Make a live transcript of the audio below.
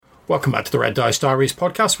Welcome back to the Red Dice Diaries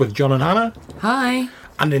podcast with John and Hannah. Hi.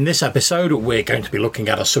 And in this episode, we're going to be looking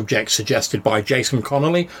at a subject suggested by Jason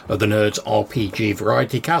Connolly of the Nerds RPG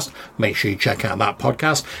Variety Cast. Make sure you check out that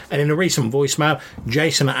podcast. And in a recent voicemail,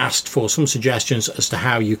 Jason asked for some suggestions as to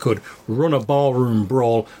how you could run a barroom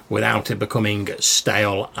brawl without it becoming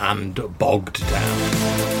stale and bogged down.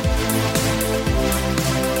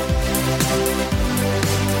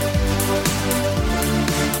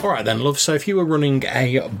 Alright then, love, so if you were running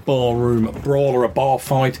a barroom brawl or a bar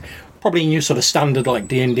fight, probably in your sort of standard like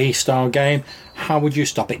D&D style game, how would you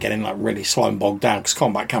stop it getting like really slow and bogged down? Because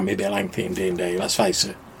combat can be a bit lengthy in D&D, let's face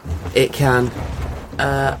it. It can.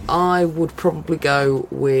 I would probably go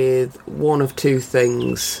with one of two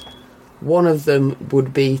things. One of them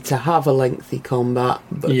would be to have a lengthy combat,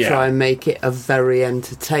 but try and make it a very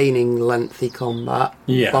entertaining lengthy combat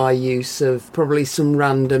by use of probably some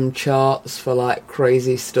random charts for like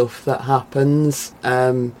crazy stuff that happens,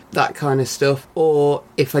 that kind of stuff. Or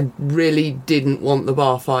if I really didn't want the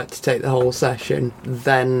bar fight to take the whole session,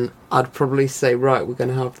 then I'd probably say, right, we're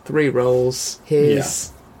going to have 3 rolls.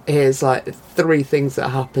 Here's like 3 things that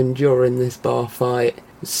happen during this bar fight.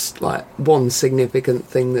 It's like one significant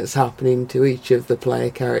thing that's happening to each of the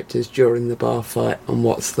player characters during the bar fight, and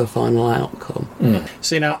what's the final outcome.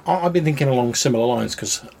 See, now I've been thinking along similar lines,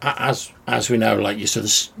 because as we know, like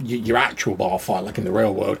your actual bar fight, like in the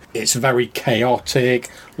real world, it's very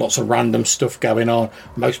chaotic, lots of random stuff going on.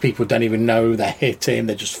 Most people don't even know they're hitting,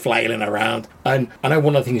 they're just flailing around. And I know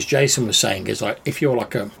one of the things Jason was saying is, like, if you're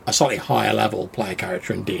like a slightly higher level player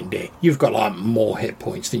character in D&D, you've got like more hit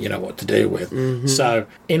points than you know what to do with. So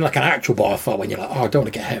in like an actual bar fight, when you're like, oh, I don't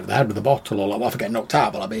want to get hit with the head with a bottle, or like, if I get knocked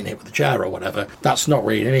out by being hit with a chair or whatever, that's not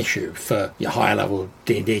really an issue for your higher level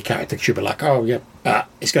D&D character. Should be like, oh yeah,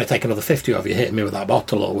 it's going to take another 50 of you hitting me with that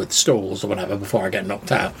bottle or with stools or whatever before I get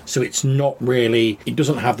knocked out. So it's not really, it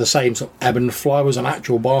doesn't have the same sort of ebb and flow as an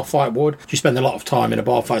actual bar fight would. You spend a lot of time in a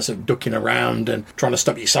bar fight sort of ducking around and trying to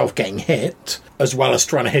stop yourself getting hit, as well as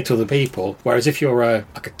trying to hit other people. Whereas if you're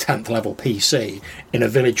like a 10th level PC in a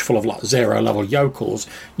village full of like 0 level yokels,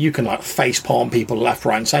 you can like face palm people left,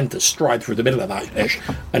 right and centre, stride through the middle of that ish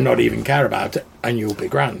and not even care about it, and you'll be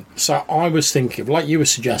grand. So I was thinking, like you were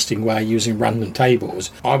suggesting, where using random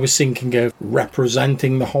tables, I was thinking of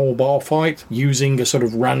representing the whole bar fight using a sort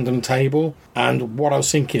of random table. And what I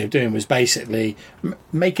was thinking of doing was basically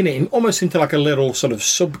making it almost into like a little sort of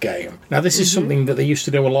sub-game. Now, this is something that they used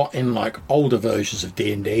to do a lot in like older versions of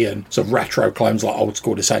D&D and sort of retro clones like Old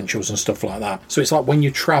School Essentials and stuff like that. So it's like when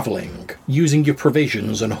you're travelling, using your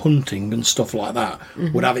provisions and hunting and stuff like that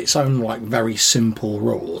would have its own like very simple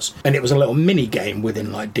rules. And it was a little mini game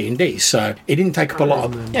within like D&D. So it didn't take up a lot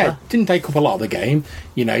of it didn't take up a lot of the game.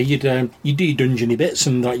 You know, you do your dungeony bits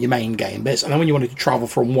and like your main game bits, and then when you wanted to travel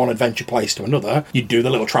from one adventure place to another, you'd do the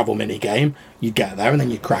little travel mini game. You'd get there and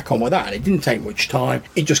then you'd crack on with that, and it didn't take much time.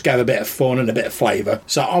 It just gave a bit of fun and a bit of flavour.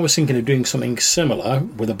 So I was thinking of doing something similar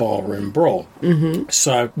with a barroom brawl.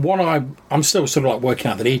 So what I'm still sort of like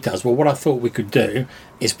working out the details, but what I thought we could do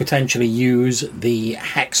is potentially use the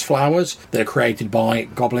hex flowers that are created by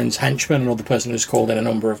Goblin's Henchman, another person who's called in a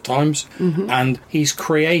number of times. And he's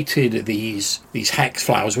created these hex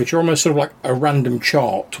flowers, which are almost sort of like a random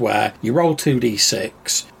chart where you roll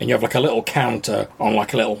 2d6 and you have like a little counter on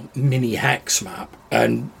like a little mini hex map.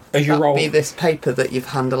 And as you roll, be this paper that you've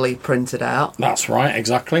handily printed out. That's right,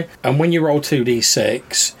 exactly. And when you roll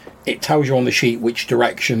 2d6, it tells you on the sheet which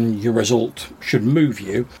direction your result should move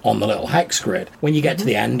you on the little hex grid. When you get to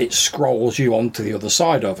the end, it scrolls you onto the other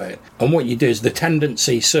side of it. And what you do is, the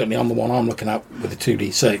tendency, certainly on the one I'm looking at with the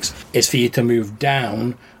 2d6, is for you to move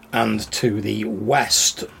down and to the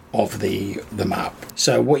west of the map.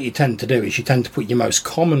 So what you tend to do is you tend to put your most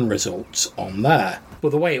common results on there. But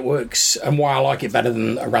the way it works, and why I like it better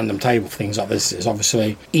than a random table for things like this, is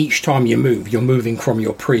obviously each time you move, you're moving from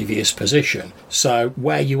your previous position. So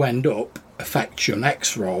where you end up affects your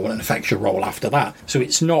next roll and affects your roll after that. So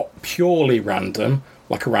it's not purely random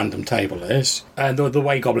like a random table is. And the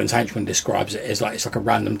way Goblin's Henchman describes it is like it's like a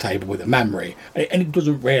random table with a memory. And it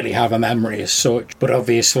doesn't really have a memory as such, but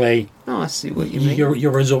obviously I see what you mean.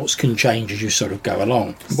 Your results can change as you sort of go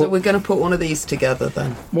along. So we're going to put one of these together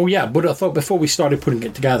then? Well, yeah, but I thought before we started putting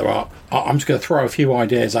it together, I'm just going to throw a few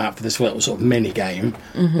ideas out for this little sort of mini game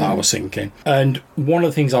that I was thinking. And one of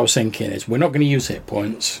the things I was thinking is we're not going to use hit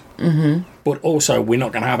points, but also we're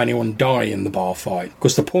not going to have anyone die in the bar fight.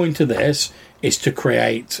 Because the point of this is to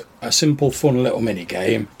create a simple, fun little mini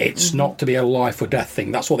game. It's not to be a life or death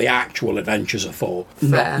thing. That's what the actual adventures are for,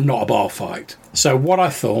 not a bar fight. So what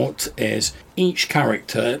I thought is each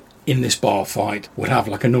character in this bar fight would have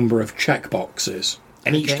like a number of checkboxes.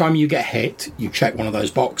 And each time you get hit, you check one of those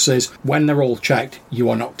boxes. When they're all checked, you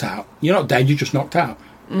are knocked out. You're not dead, you're just knocked out.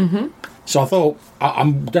 Mm-hmm. So I thought, I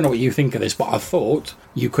don't know what you think of this, but I thought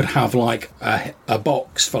you could have like a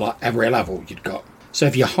box for like every level you'd got. So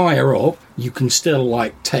if you're higher up, you can still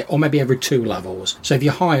like take, or maybe every 2 levels. So if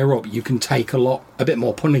you're higher up, you can take a bit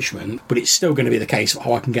more punishment, but it's still going to be the case of,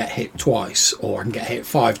 I can get hit twice, or I can get hit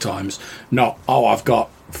 5 times. Not, I've got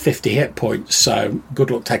 50 hit points, so good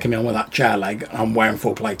luck taking me on with that chair leg. I'm wearing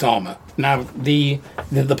full plate armour. Now, the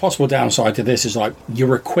possible downside to this is like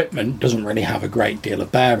your equipment doesn't really have a great deal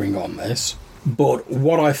of bearing on this. But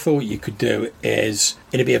what I thought you could do is,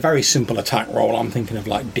 it'd be a very simple attack roll. I'm thinking of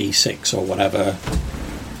like D6 or whatever.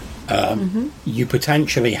 You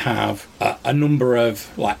potentially have a number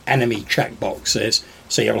of like enemy checkboxes.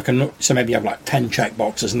 So you have so maybe you have like 10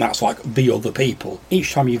 checkboxes, and that's like the other people.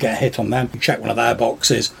 Each time you get a hit on them, you check one of their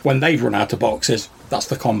boxes. When they've run out of boxes, that's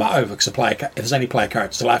the combat over. Because if there's any player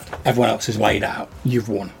characters left, everyone else is laid out. You've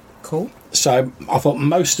won. Cool. So I thought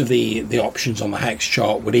most of the options on the hex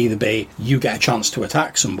chart would either be you get a chance to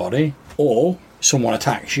attack somebody, or someone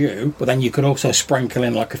attacks you, but then you could also sprinkle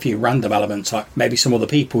in like a few random elements, like maybe some other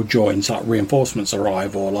people join, so like reinforcements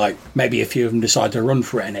arrive, or like maybe a few of them decide to run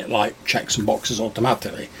for it and it like checks some boxes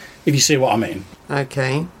automatically, if you see what I mean.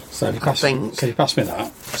 Okay. So if you can you pass me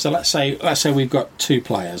that? So let's say we've got 2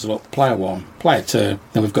 players. Look, player 1, player 2,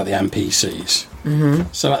 then we've got the NPCs.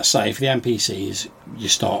 So let's say for the NPCs, you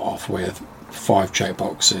start off with 5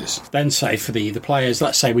 checkboxes. Then say for the players,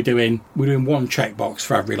 let's say we're doing 1 checkbox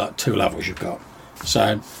for every like 2 levels you've got.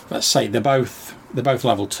 So let's say they're both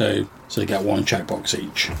level 2, so they get 1 checkbox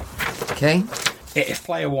each. Okay. If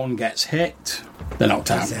player 1 gets hit, they're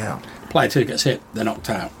knocked out. Player 2 gets hit, they're knocked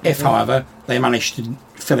out. If, however, they manage to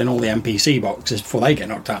fill in all the NPC boxes before they get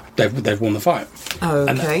knocked out, they've won the fight.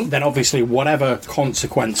 Okay. And then obviously whatever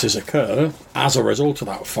consequences occur as a result of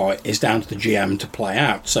that fight is down to the GM to play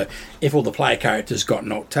out. So if all the player characters got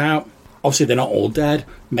knocked out, obviously they're not all dead.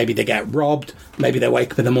 Maybe they get robbed. Maybe they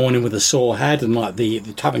wake up in the morning with a sore head and like the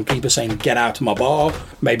tavern keeper saying, "Get out of my bar."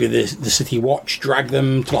 Maybe the city watch drag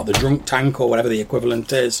them to like the drunk tank or whatever the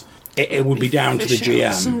equivalent is. It would be down to the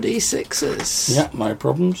GM. Some D6s. Yeah, no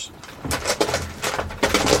problems.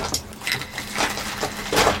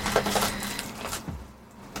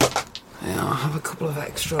 Yeah, I'll have a couple of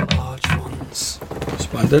extra large ones.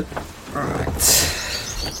 Splendid.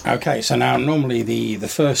 Right. Okay, so now normally the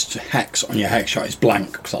first hex on your hex chart is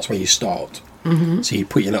blank, because that's where you start. So you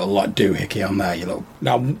put your little like doohickey on there.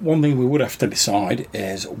 Now, one thing we would have to decide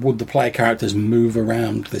is, would the player characters move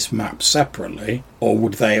around this map separately, or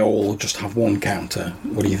would they all just have 1 counter?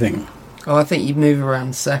 What do you think? Oh, I think you'd move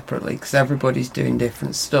around separately, because everybody's doing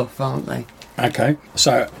different stuff, aren't they? Okay,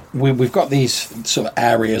 so we've got these sort of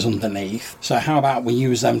areas underneath. So how about we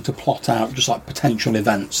use them to plot out just like potential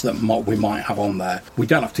events that we might have on there. We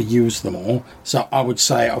don't have to use them all. So I would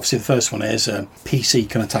say, obviously, the first one is PC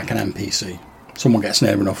can attack an NPC. Someone gets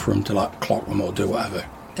near enough for them to like clock them or do whatever.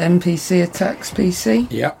 NPC attacks PC?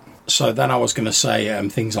 Yep. So then I was going to say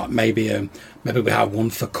things like maybe we have one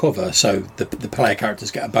for cover, so the player characters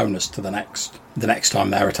get a bonus to the next time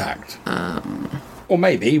they're attacked. Or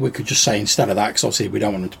maybe we could just say, instead of that, because obviously we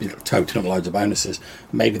don't want them to be toting up loads of bonuses,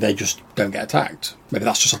 maybe they just don't get attacked. Maybe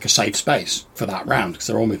that's just like a safe space for that round, because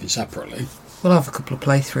they're all moving separately. We'll have a couple of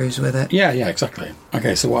playthroughs with it. Yeah, exactly.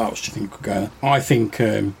 Okay, so what else do you think could go? I think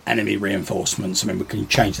enemy reinforcements. I mean, we can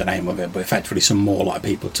change the name of it, but effectively some more like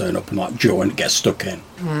people turn up and like join, get stuck in.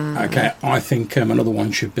 Okay, I think another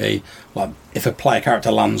one should be like, if a player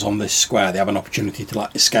character lands on this square, they have an opportunity to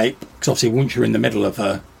like escape. Because obviously once you're in the middle of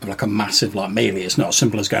like a massive like melee, it's not as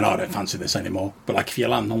simple as going, "Oh, I don't fancy this anymore." But like if you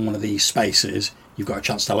land on one of these spaces, you've got a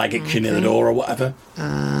chance to leg it near the door or whatever.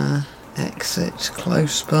 Exit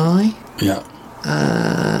close by. Yeah.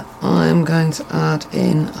 I'm going to add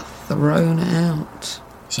in thrown out.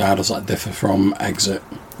 So how does that differ from exit?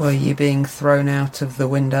 Well, you're being thrown out of the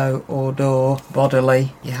window or door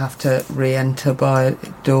bodily. You have to re-enter by a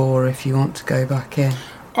door if you want to go back in.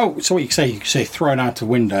 Oh, so what you can say thrown out a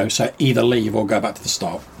window, so either leave or go back to the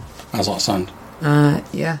start. How's that sound?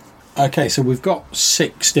 Yeah. Okay, so we've got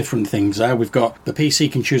 6 different things there. We've got the PC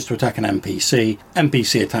can choose to attack an NPC,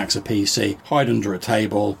 NPC attacks a PC, hide under a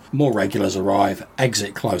table, more regulars arrive,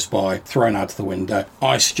 exit close by, thrown out of the window.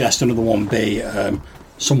 I suggest another one be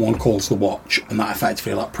someone calls the watch, and that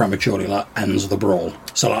effectively like prematurely like ends the brawl.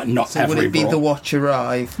 So like not every would it be brawl. the watch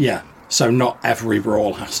arrive? Yeah. So not every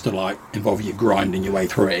brawl has to like involve you grinding your way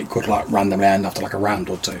through it. It could like randomly end after like a round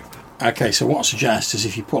or 2. Okay, so what I suggest is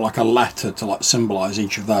if you put like a letter to like symbolise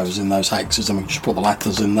each of those in those hexes, and we just put the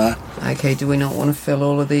letters in there. Okay, do we not want to fill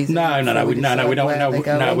all of these? We don't want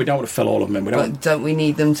to fill all of them in. But don't we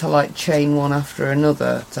need them to like chain one after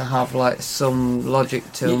another to have like some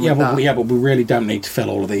logic to them? Yeah, but we really don't need to fill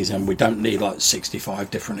all of these in. We don't need like 65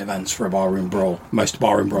 different events for a barroom brawl. Most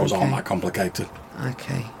barroom brawls aren't that complicated.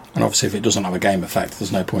 Okay. And obviously, if it doesn't have a game effect,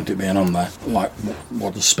 there's no point it being on there. Like,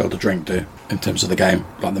 what does Spill the Drink do in terms of the game?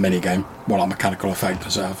 Like the mini game? What like mechanical effect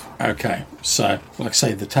does it have? Okay, so, like I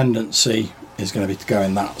say, the tendency is going to be to go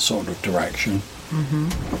in that sort of direction. Mm-hmm.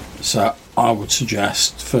 So, I would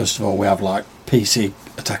suggest, first of all, we have like PC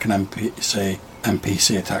attack an NPC,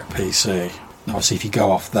 NPC attack PC. Now, obviously, if you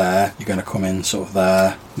go off there, you're going to come in sort of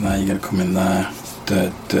there, and then you're going to come in there.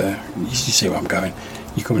 You see where I'm going?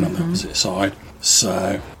 You're coming on the opposite side.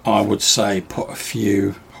 So I would say put a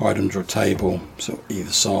few hide under a table, so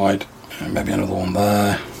either side, and maybe another one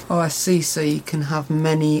there. Oh, I see. So you can have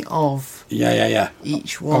many of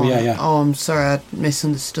each one. Oh, I'm sorry, I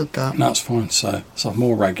misunderstood that. No, that's fine. So have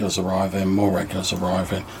more regulars arriving. Well,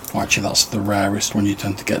 actually, that's the rarest one you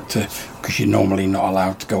tend to get to, because you're normally not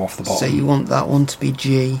allowed to go off the bottom. So you want that one to be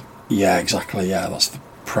G? Yeah, exactly. Yeah, that's the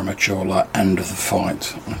premature end of the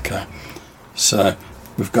fight. Okay. So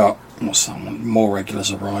we've got... What's that one? More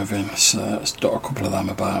regulars arriving, so let's dot a couple of them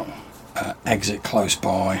about. Exit close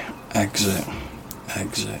by, exit. Then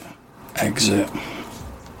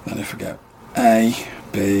if we go A,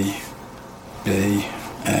 B, A,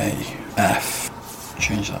 F,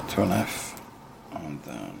 change that to an F, and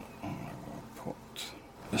then I will put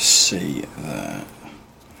a C there.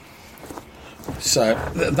 So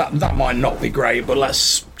that might not be great, but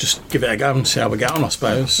let's just give it a go and see how we get on, I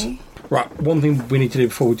suppose. Okay. Right, one thing we need to do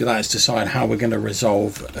before we do that is decide how we're going to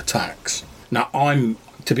resolve attacks. Now,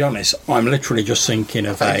 to be honest, I'm literally just thinking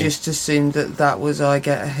of I just assumed that was I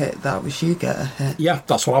get a hit, that was you get a hit. Yeah,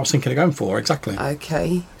 that's what I was thinking of going for, exactly.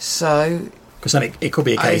 Okay, so... Because then it could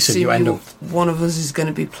be a case of you end up... One of us is going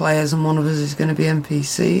to be players and one of us is going to be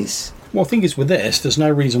NPCs. Well, the thing is with this, there's no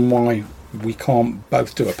reason why we can't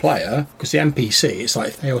both do a player, because the NPC, it's like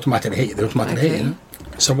if they automatically hit you, they automatically hit you.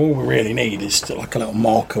 So all we really need is like a little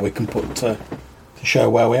marker we can put to show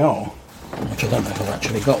where we are, which I don't know if I've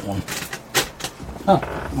actually got one. Oh,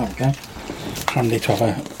 there we go. Handy to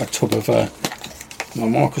have a tub of my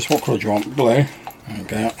markers. What colour do you want? Blue. There we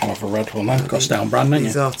go. I'll have a red one then. Got down brand, haven't you?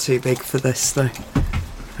 These are too big for this though.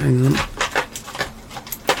 Hang on.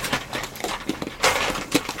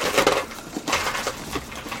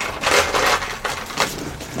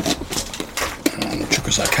 Chuck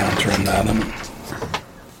us that counter in there then.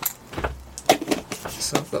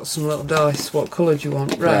 So I've got some little dice. What colour do you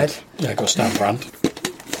want? Red? Yeah, got Stan brand.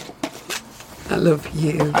 I love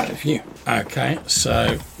you. I love you. Okay,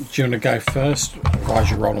 so do you want to go first?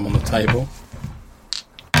 Otherwise you roll them on the table.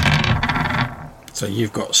 So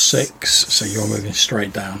you've got 6, so you're moving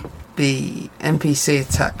straight down. The NPC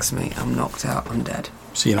attacks me. I'm knocked out. I'm dead.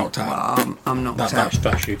 So you're knocked out? I'm knocked out.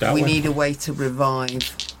 That's you down. We need a way to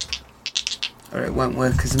revive, or it won't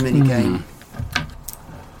work as a mini game.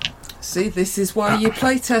 See, this is why you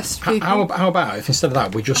play test people. How about if instead of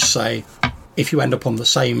that we just say, if you end up on the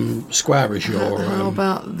same square as your... How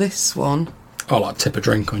about this one? Oh, like tip a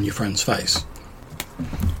drink on your friend's face.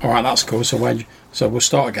 Alright, that's cool. So we'll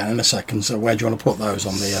start again in a second. So where do you want to put those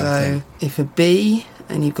on the thing? If a B,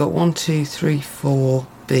 and you've got 1, 2, 3, 4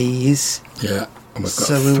 Bs. Yeah, and we've got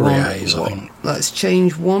 3 As, I think. Let's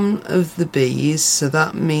change one of the Bs, so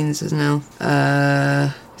that means there's now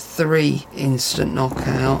 3 instant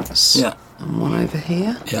knockouts. Yeah. And one over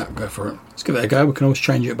here. Yeah, go for it. Let's give it a go. We can always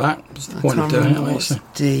change it back. What's the point of doing it?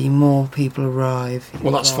 D, more people arrive.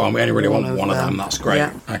 Well, that's fine. We only really want one of them. That's great.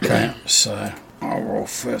 Yeah. Okay, so I'll roll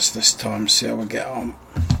first this time, see how we get on.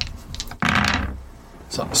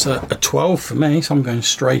 So that's a 12 for me, so I'm going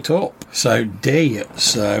straight up. So D,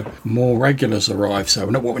 so more regulars arrive. So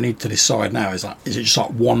what we need to decide now is it just like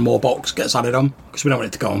one more box gets added on? Because we don't want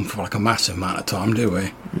it to go on for like a massive amount of time, do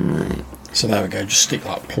we? Right. So there we go, just stick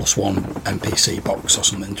like +1 NPC box or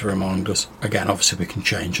something to remind us. Again, obviously we can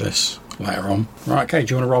change this later on. Right, okay,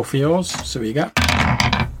 do you want to roll for yours? See what you get.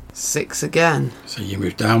 6 again. So you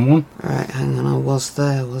move down 1. Right, hang on, I was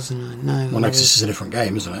there, wasn't I? No. Well, next this is a different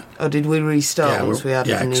game, isn't it? Oh, did we restart once we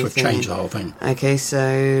added a new thing? Yeah, because we've changed the whole thing. Okay,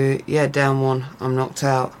 so, yeah, down 1. I'm knocked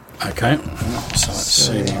out. Okay, so let's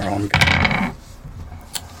see where I'm going.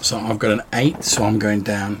 So I've got an 8, so I'm going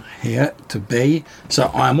down here to B. So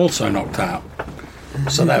I am also knocked out.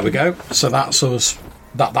 So there we go. So that's us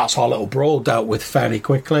that's our little brawl dealt with fairly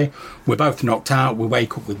quickly. We're both knocked out. We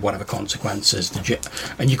wake up with whatever consequences.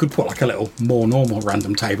 And you could put like a little more normal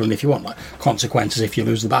random table, and if you want, like consequences if you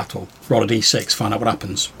lose the battle, roll a d6, find out what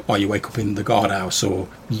happens. Or you wake up in the guardhouse, or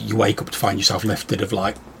you wake up to find yourself lifted of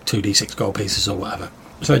like 2d6 gold pieces or whatever.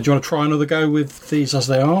 So do you want to try another go with these as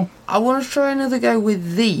they are? I want to try another go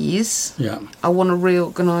with these. Yeah. I want to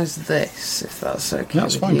reorganise this, if that's okay. Yeah,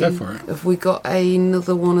 that's fine, go for it. Have we got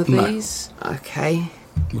another one of these? No. Okay.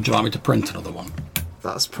 Would you like me to print another one?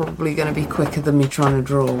 That's probably going to be quicker than me trying to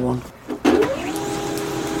draw one.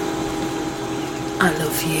 I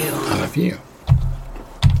love you. I love you.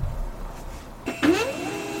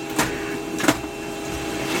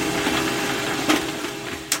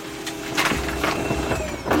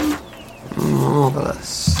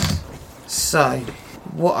 Marvellous. So,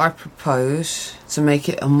 what I propose to make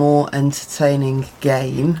it a more entertaining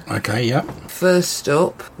game. Okay, yeah. First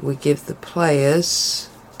up, we give the players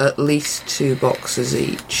at least 2 boxes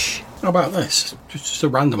each. How about this? Just a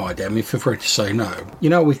random idea. I mean, feel free to say no. You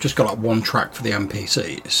know, we've just got like one track for the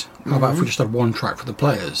NPCs. How about if we just had one track for the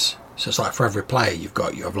players? So it's like for every player you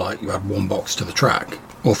have one box to the track,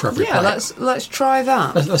 or for every player. Yeah, let's try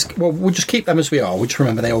that. Well, we'll just keep them as we are. We'll just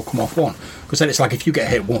remember they all come off one, because then it's like if you get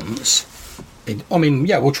hit once.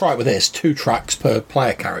 We'll try it with this 2 tracks per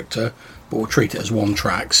player character, but we'll treat it as one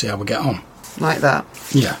track. See how we get on. Like that.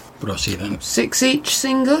 Yeah. What else do you think? 6 each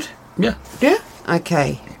seem good? Yeah. Yeah.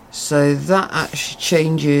 Okay. So that actually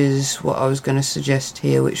changes what I was going to suggest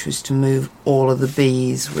here, which was to move all of the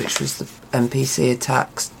bees, which was the NPC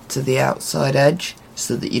attacks, to the outside edge,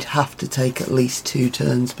 so that you'd have to take at least 2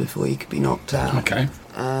 turns before you could be knocked out. Okay.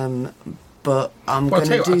 But I'm going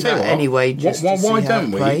to do that anyway, just to see why how don't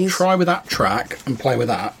it we plays. try with that track and play with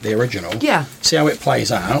that, the original? Yeah. See how it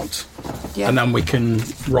plays out. Yeah. And then we can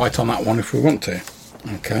write on that one if we want to.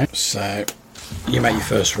 Okay, so you make your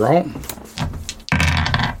first roll.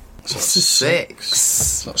 So It's a 6.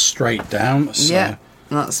 So that's straight down. So, yeah,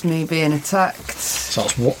 that's me being attacked. So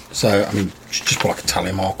that's what. So I mean, just put like a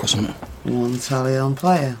tally mark or something. 1 tally on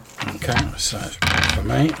player. Okay, so it's for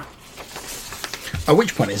me. At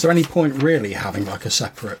which point, is there any point really having like a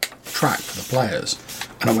separate track for the players?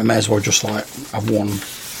 And then we may as well just like have one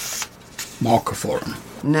marker for them.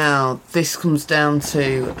 Now, this comes down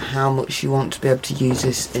to how much you want to be able to use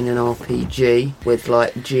this in an RPG with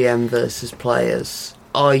like GM versus players.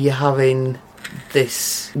 Are you having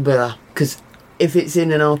this? Because if it's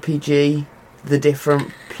in an RPG, the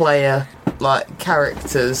different player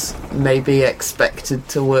characters may be expected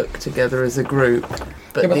to work together as a group,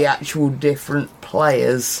 but the actual different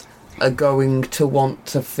players are going to want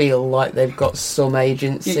to feel like they've got some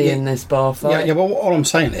agency in this bar fight. Yeah, but all I'm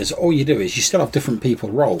saying is, all you do is you still have different people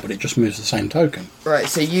roll, but it just moves the same token. Right,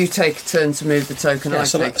 so you take a turn to move the token. Yeah,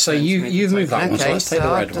 so you've moved that one, so let's take the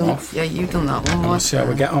red one off. Yeah, you've done that one. Let's see how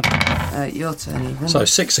we get on. Your turn even. So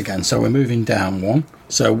 6 again, so we're moving down 1.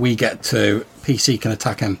 So we get to PC can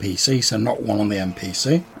attack NPC, so not 1 on the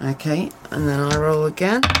NPC. Okay, and then I roll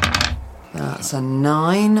again. That's a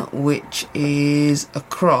 9, which is a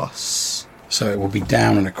cross. So it will be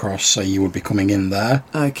down and across, so you would be coming in there.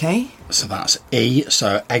 Okay. So that's E,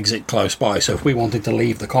 so exit close by. So if we wanted to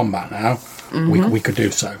leave the combat now, we could do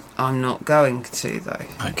so. I'm not going to, though.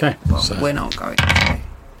 Okay. Well, so we're not going to.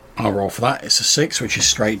 I'll roll for that. It's a 6, which is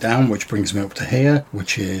straight down, which brings me up to here,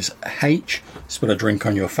 which is H. Spill a drink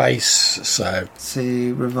on your face, so...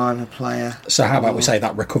 To revive a player. So how about we say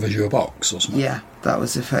that recovers you a box or something? Yeah, that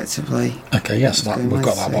was effectively... Okay, yeah, so we've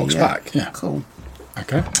got that box back. Yeah. Cool.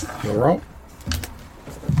 Okay, your roll.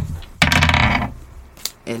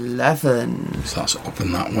 11. So that's up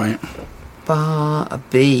and that way. Bar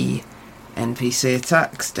B. NPC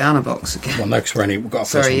attacks. Down a box again. Well, no, because we've got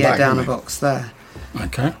a first one back, down a box there.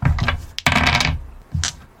 Okay.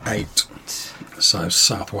 8. So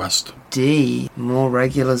southwest. D. More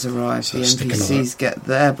regulars arrive. So the NPCs get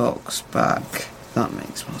their box back. That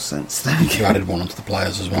makes more sense then. You added one onto the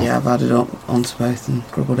players as well. Yeah, I've added onto both and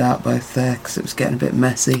grubbled out both there because it was getting a bit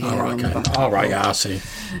messy. Alright, okay. Alright, yeah, I see.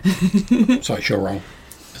 So it's your roll,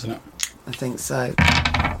 isn't it? I think so.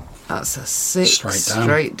 That's a 6.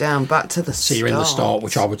 Straight down. Back to the start. So you're in the start,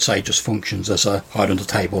 which I would say just functions as a hide under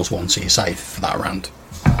tables one, so you're safe for that round.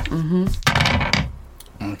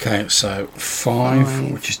 Okay, so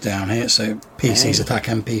 5, which is down here. So PCs attack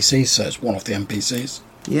NPCs, so it's one off the NPCs.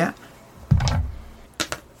 Yeah.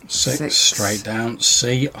 6, straight down.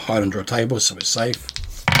 C, hide under a table, so it's safe.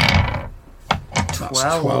 That's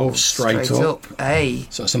 12, straight up. A.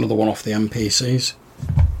 So it's another one off the NPCs.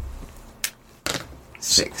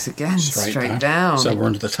 6 again, straight down. So we're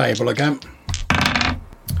under the table again.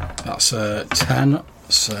 That's 10,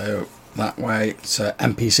 so that way. So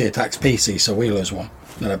NPC attacks PC, so we lose one.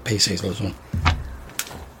 No, PCs lose one.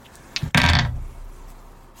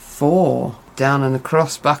 4 down and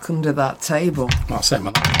across, back under that table. That's it,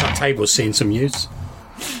 man. That table's seen some use.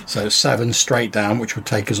 So 7 straight down, which would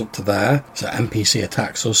take us up to there. So NPC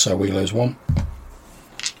attacks us, so we lose 1.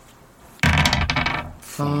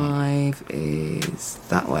 5 is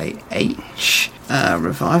that way. H.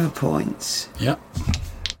 Reviver points. Yep.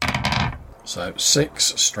 So 6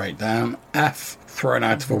 straight down. F, thrown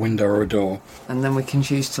out of a window or a door. And then we can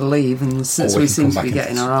choose to leave, and since we seem to be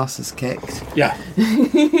getting our asses kicked. Yeah.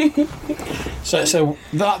 so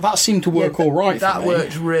that seemed to work all right for me. That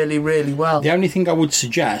worked really, really well. The only thing I would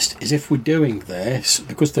suggest is if we're doing this,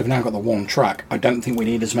 because they've now got the 1 track, I don't think we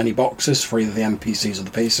need as many boxes for either the NPCs or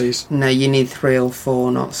the PCs. No, you need 3 or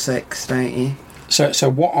 4, not 6, don't you? So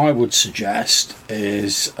what I would suggest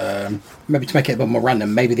is maybe to make it a bit more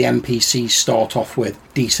random, maybe the NPCs start off with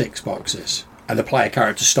D6 boxes and the player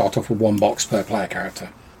characters start off with 1 box per player character.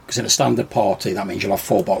 Because in a standard party, that means you'll have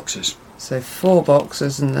 4 boxes. So 4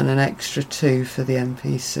 boxes and then an extra 2 for the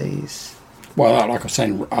NPCs. Well, like I was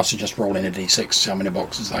saying, I suggest rolling a D6 to see how many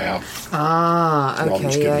boxes they have. Ah, okay,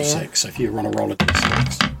 just give them 6. So if you run a roll of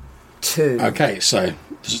D6. 2. Okay, so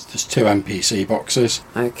there's 2 NPC boxes.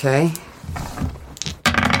 Okay.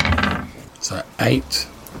 So 8.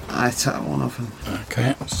 I attacked one of them.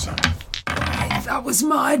 Okay, so... That was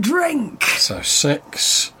my drink! So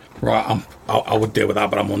 6. Right, I would deal with that,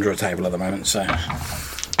 but I'm under a table at the moment, so...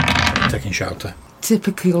 taking shelter.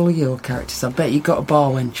 Typical your characters. I bet you got a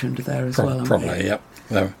bar wench under there as well. Probably, yep.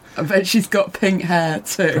 No. I bet she's got pink hair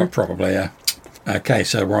too. Probably, yeah. Okay,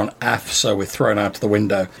 so we're on F, so we're thrown out of the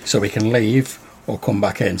window. So we can leave or come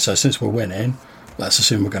back in. So since we're winning, let's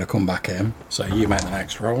assume we're going to come back in. So you make the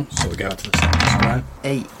next roll. So we go to the centre square.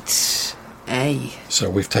 8. A. So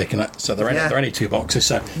we've taken it. So they're only 2 boxes.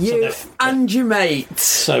 So you and your mate.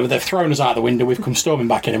 So they've thrown us out the window. We've come storming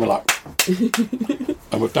back in, and we're like,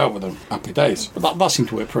 and we've dealt with them. Happy days. But that seemed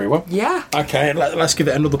to work pretty well. Yeah. Okay, let's give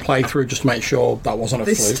it another playthrough just to make sure that wasn't a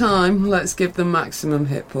fluke. This time, let's give them maximum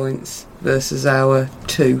hit points versus our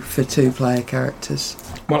 2 for 2 player characters.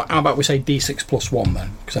 Well, how about we say D6 plus 1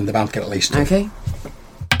 then? Because then they're bound to get at least 2. Okay.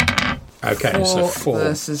 Okay, 4 so 4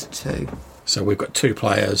 versus 2. So we've got 2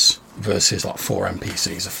 players versus like 4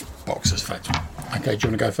 NPCs of boxes effectively. Okay, do you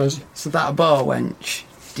want to go first? So that bar wench,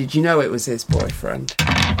 did you know it was his boyfriend?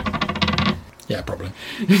 Yeah, probably.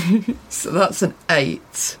 So that's an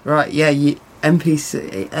 8. Right,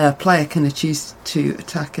 yeah, player can choose to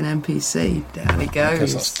attack an NPC. There we go. Okay,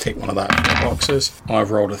 so let's tick one of that boxes.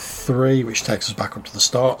 I've rolled a 3, which takes us back up to the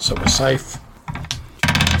start, so we're safe.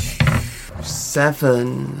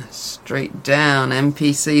 7. Straight down.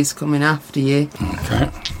 NPCs coming after you. Okay.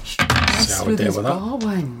 See how we deal with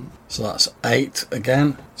that. So that's 8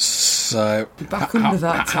 again. So back under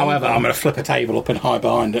that table. However, I'm going to flip a table up and hide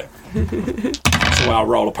behind it. That's the way I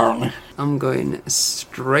roll, apparently. I'm going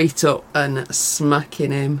straight up and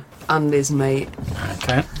smacking him and his mate.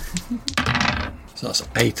 Okay. So that's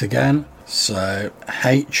 8 again. So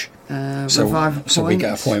H. So we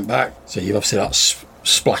get a point back. So you've obviously got a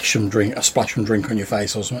splash from drink on your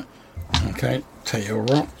face or something. Okay, take your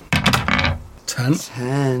roll. 10.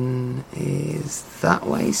 10 is that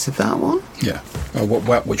way, so that one? Yeah.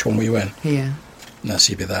 Which one were you in? Here. No,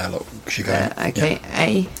 so you'd be there, look. She got okay, yeah.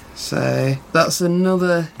 A. So that's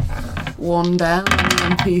another 1 down on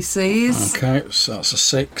the NPCs. Okay, so that's a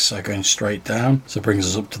 6, so going straight down. So it brings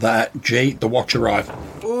us up to that. G, the watch arrived.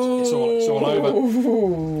 It's all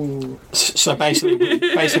over. So basically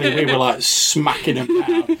we were like smacking them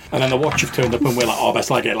down, and then the watch have turned up and we're like, oh,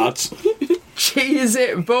 best like it, lads. Cheese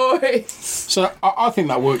it, boys. So I think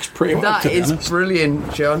that works pretty well. That is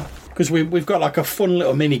brilliant, John. Because we've got like a fun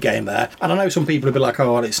little mini game there, and I know some people will be like,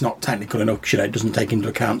 oh, well, it's not technical enough, you know, it doesn't take into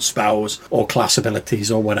account spells or class abilities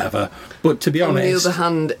or whatever. But to be honest, on the other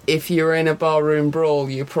hand, if you're in a barroom brawl,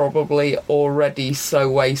 you're probably already so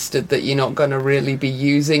wasted that you're not going to really be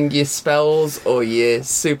using your spells or your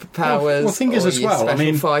superpowers. Well, thing is, as well,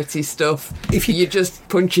 special fighty stuff. If you're just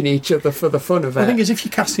punching each other for the fun of it. The thing is, if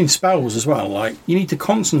you're casting spells as well, like you need to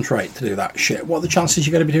concentrate to do that shit. What are the chances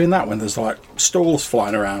you're going to be doing that when there's like stalls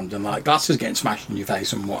flying around and like glasses getting smashed in your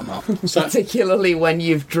face and whatnot? So, particularly when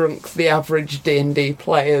you've drunk the average D&D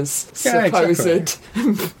player's supposed.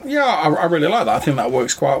 Exactly. Yeah, I really like that. I think that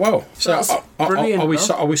works quite well. So brilliant,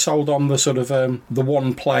 are we sold on the sort of the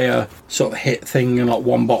 1 player sort of hit thing and like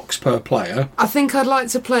 1 box per player? I think I'd like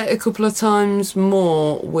to play it a couple of times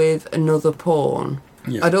more with another pawn.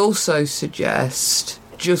 Yeah. I'd also suggest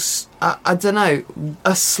just I don't know,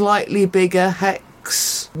 a slightly bigger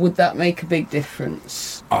hex Would that make a big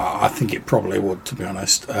difference? I think it probably would, to be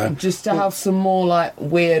honest. Just to have some more like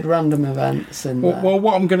weird random events in there. Well,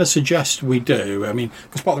 what I'm going to suggest we do, I mean,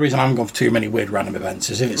 because part of the reason I haven't gone for too many weird random events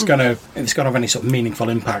is if it's going to have any sort of meaningful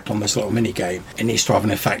impact on this little mini game, it needs to have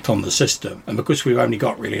an effect on the system. And because we've only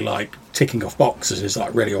got really like ticking off boxes is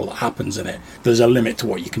like really all that happens in it, there's a limit to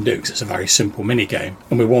what you can do because it's a very simple mini game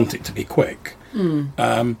and we want it to be quick.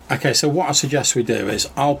 Okay, so what I suggest we do is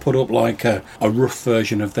I'll put up like a rough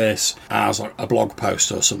version of this as like a blog post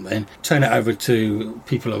or something, turn it over to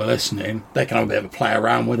people who are listening. They can have a bit of a play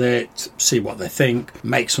around with it, see what they think,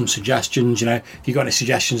 make some suggestions. You know, if you've got any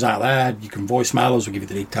suggestions out there, you can voicemail us, we'll give you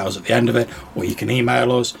the details at the end of it, or you can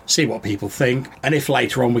email us, see what people think, and if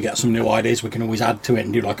later on we get some new ideas, we can always add to it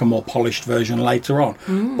and do like a more polished version later on.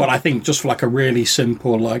 But I think just for like a really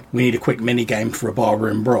simple, like we need a quick mini game for a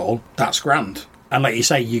barroom brawl, that's grand. And like you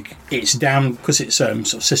say, it's down because it's sort of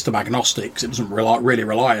system agnostic. 'Cause it doesn't really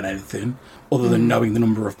rely on anything other than knowing the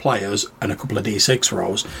number of players and a couple of D6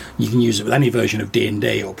 rolls. You can use it with any version of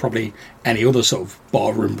D&D or probably any other sort of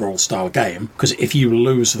barroom brawl style game. Because if you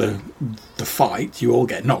lose the fight, you all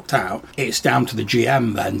get knocked out. It's down to the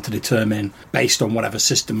GM then to determine, based on whatever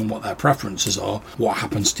system and what their preferences are, what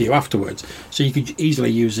happens to you afterwards. So you could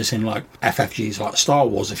easily use this in like FFGs like Star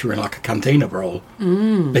Wars if you're in like a cantina brawl.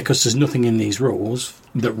 Because there's nothing in these rules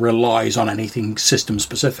that relies on anything system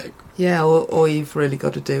specific. Yeah, all you've really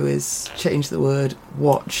got to do is change the word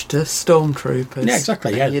watch to stormtroopers. Yeah,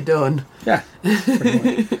 exactly. Yeah, you're done. Yeah.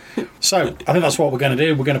 So I think that's what we're going to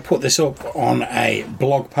do. We're going to put this up on a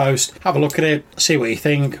blog post. Have a look at it, see what you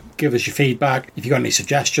think, give us your feedback. If you've got any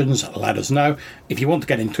suggestions, let us know. If you want to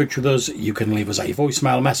get in touch with us, you can leave us a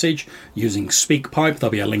voicemail message using SpeakPipe. There'll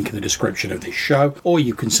be a link in the description of this show. Or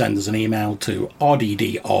you can send us an email to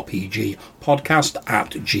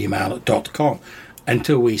rddrpgpodcast@gmail.com.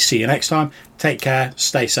 Until we see you next time, take care,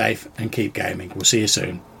 stay safe, and keep gaming. We'll see you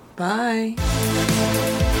soon. Bye.